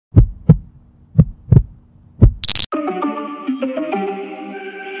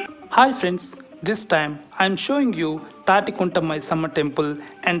Hi friends, this time I am showing you Thatikunta Maisamma temple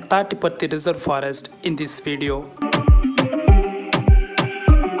and Tatiparthi reserve forest in this video.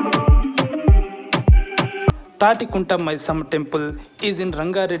 Thatikunta Maisamma temple is in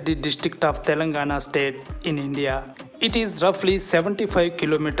Rangareddy district of Telangana state in India. It is roughly 75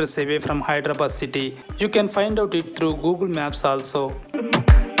 kilometers away from Hyderabad city. You can find out it through Google Maps also.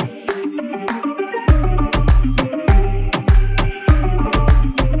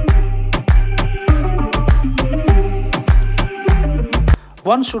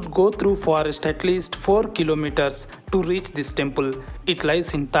 One should go through forest at least 4 kilometers to reach this temple. It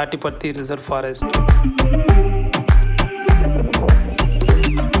lies in Tatiparthi Reserve Forest.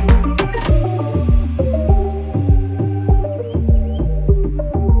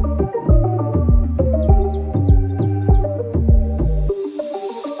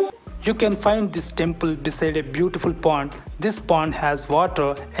 You can find this temple beside a beautiful pond. This pond has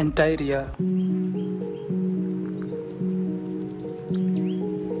water entire year.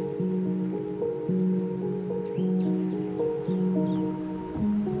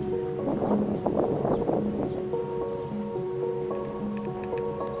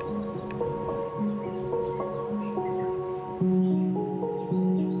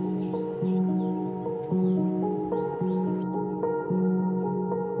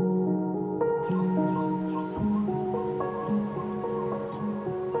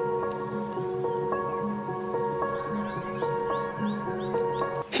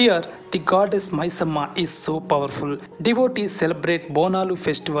 Here, the goddess Maisamma is so powerful. Devotees celebrate Bonalu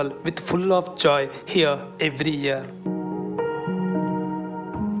festival with full of joy here every year.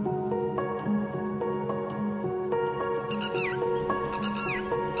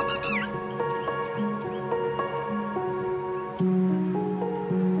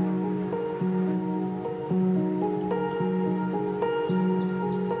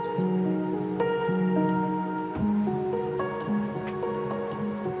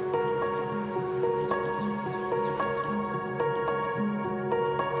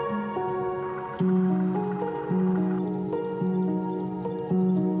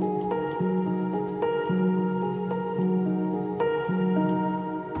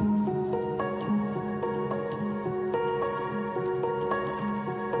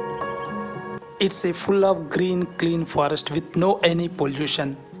 It's a full of green, clean forest with no any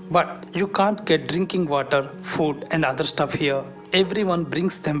pollution. But you can't get drinking water, food and other stuff here. Everyone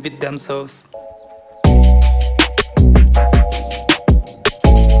brings them with themselves.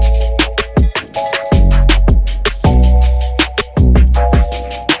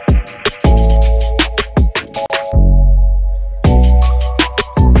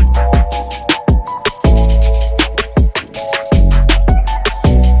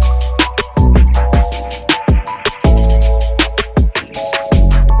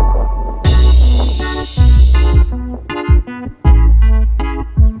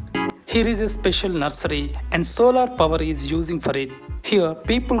 Here is a special nursery and solar power is using for it. Here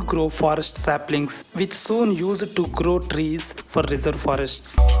people grow forest saplings which soon used to grow trees for reserve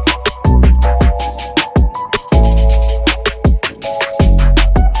forests.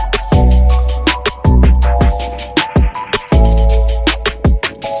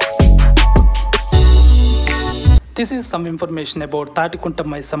 This is some information about Thatikunta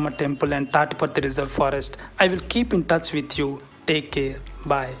Maisamma temple and Tatiparthi reserve forest. I will keep in touch with you. Take care.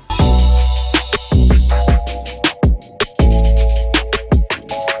 Bye.